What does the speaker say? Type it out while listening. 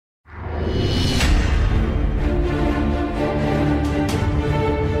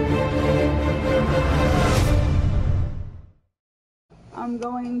I'm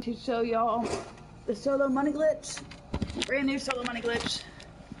going to show y'all the solo money glitch. Brand new solo money glitch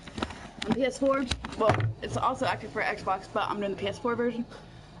on PS4. Well, it's also active for Xbox, but I'm doing the PS4 version.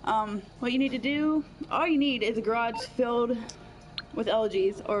 What you need to do, all you need is a garage filled with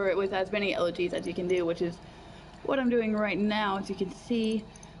elegies, or with as many elegies as you can do, which is what I'm doing right now, as you can see.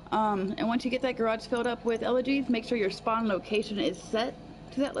 And once you get that garage filled up with elegies, make sure your spawn location is set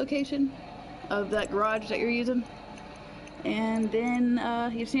to that location of that garage that you're using. And then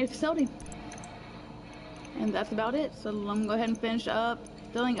you just need a facility. And that's about it. So I'm gonna go ahead and finish up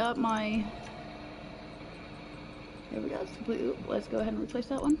filling up my... There we go, it's completely... Let's go ahead and replace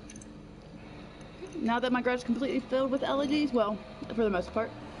that one. Now that my garage is completely filled with elegies, well, for the most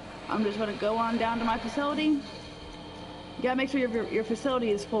part, I'm just gonna go on down to my facility. You gotta make sure your facility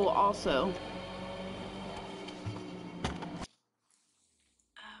is full also. Okay.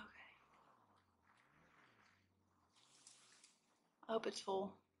 I hope it's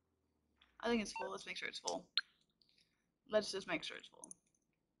full. I think it's full. Let's make sure it's full. Let's just make sure it's full.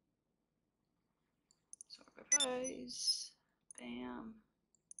 Sort by price. Bam.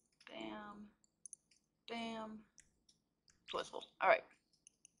 Bam. Bam. So it's full. Alright.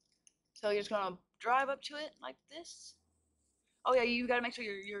 So you're just gonna drive up to it like this. Oh yeah, you gotta make sure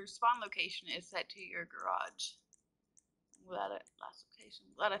your spawn location is set to your garage. Glad last location.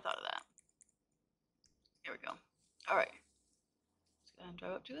 Glad I thought of that. Here we go. Alright. Let's go ahead and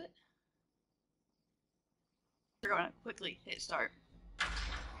drive up to it. We're gonna quickly hit start.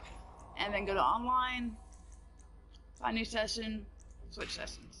 And then go to online, find new session, switch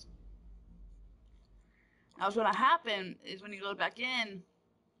sessions. Now what's gonna happen is when you load back in,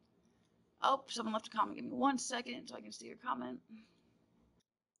 oh, someone left a comment. Give me 1 second so I can see your comment.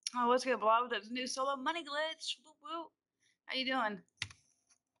 Oh, what's good, Blob? That's a new solo money glitch. Woo woo. How you doing?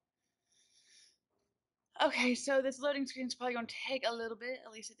 Okay, so this loading screen is probably going to take a little bit.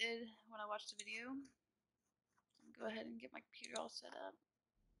 At least it did when I watched the video. Go ahead and get my computer all set up.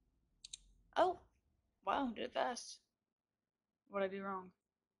 Oh, wow, did it fast. What did I do wrong?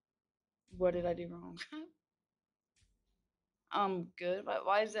 What did I do wrong? I'm good.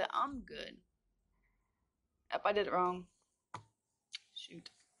 Why is it I'm good? Yep, I did it wrong. Shoot.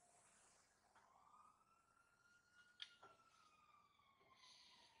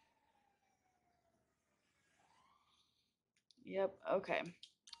 Yep, okay.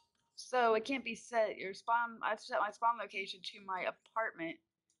 So it can't be set. Your spawn, I set my spawn location to my apartment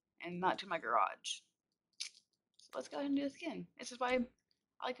and not to my garage. So let's go ahead and do this again. This is why I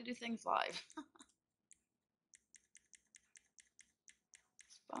like to do things live.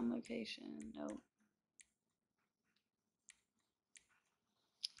 Spawn location, nope.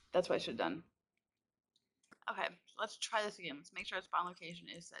 That's what I should have done. Okay, so let's try this again. Let's make sure our spawn location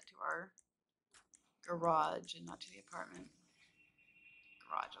is set to our garage and not to the apartment.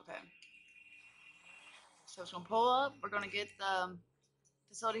 Garage, okay. So it's gonna pull up. We're gonna get the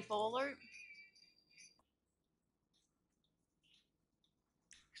facility full alert.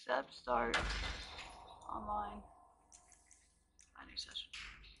 Accept, start, online, find new session.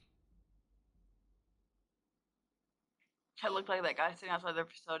 It looked like that guy sitting outside their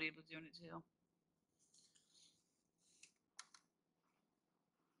facility was doing it too.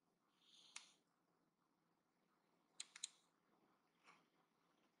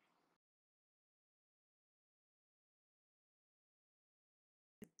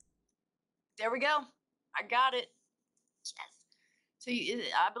 There we go. I got it. Yes. So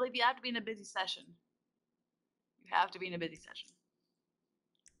I believe you have to be in a busy session. You have to be in a busy session.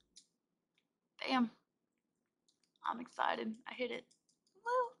 Damn. I'm excited. I hit it.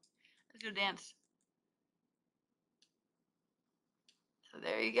 Woo. Let's do a dance. So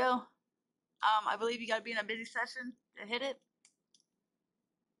there you go. I believe you gotta be in a busy session to hit it.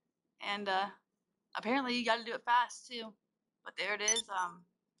 And apparently you gotta do it fast too. But there it is.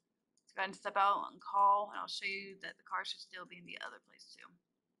 Let's go ahead and step out and call, and I'll show you that the car should still be in the other place too.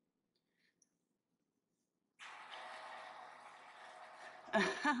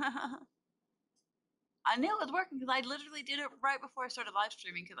 I knew it was working because I literally did it right before I started live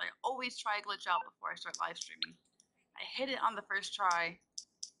streaming, because I always try a glitch out before I start live streaming. I hit it on the first try,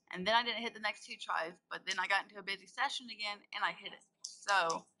 and then I didn't hit the next 2 tries, but then I got into a busy session again and I hit it.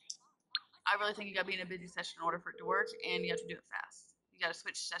 So I really think you gotta be in a busy session in order for it to work, and you have to do it fast. You gotta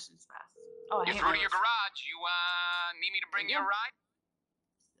switch sessions fast. Oh, You're through to your garage. You need me to bring you a ride?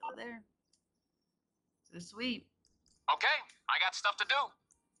 Still there. So sweet. Okay, I got stuff to do.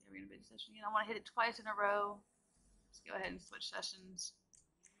 We're in a busy session again. I want to hit it twice in a row. Let's go ahead and switch sessions.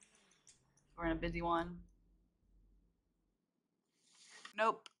 We're in a busy one.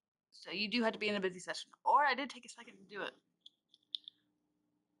 Nope. So you do have to be in a busy session. Or I did take a second to do it.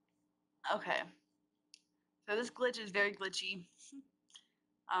 Okay. So this glitch is very glitchy.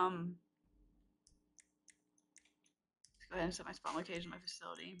 Let's go ahead and set my spawn location in my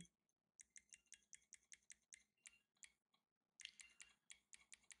facility.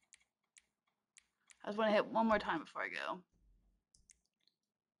 I just want to hit one more time before I go.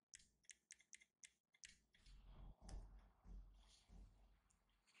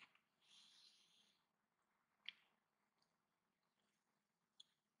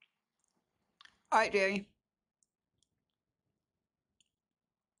 Alright, Jerry.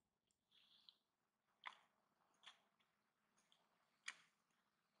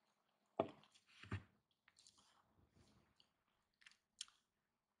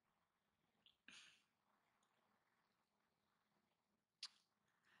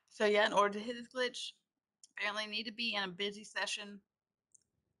 So yeah, in order to hit this glitch, apparently you need to be in a busy session.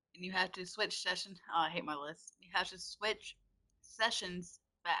 And you have to switch session. Oh, I hate my list. You have to switch sessions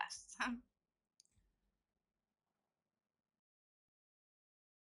fast.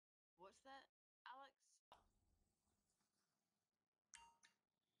 What's that, Alex?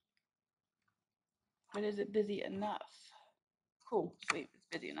 But is it busy enough? Cool, sweet, it's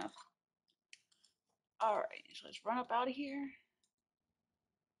busy enough. Alright, so let's run up out of here.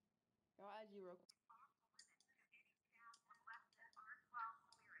 I'll add you real quick.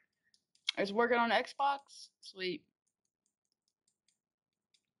 It's working on Xbox? Sweet.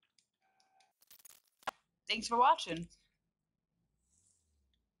 Thanks for watching.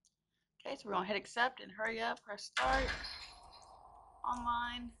 Okay, so we're gonna hit accept and hurry up, press start,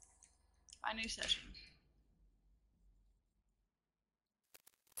 online, my new session.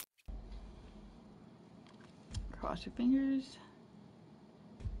 Cross your fingers.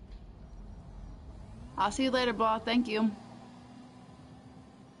 I'll see you later, Blah. Thank you.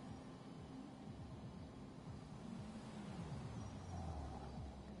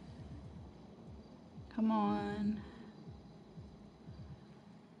 Come on.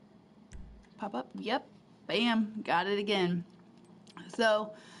 Pop up. Yep. Bam. Got it again.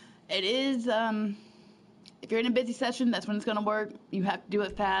 So it is, if you're in a busy session, that's when it's gonna work. You have to do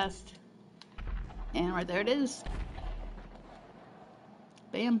it fast. And right there it is.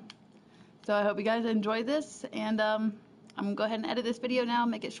 Bam. So I hope you guys enjoy this, and I'm gonna go ahead and edit this video now,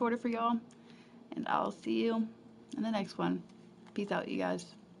 make it shorter for y'all, and I'll see you in the next one. Peace out, you guys.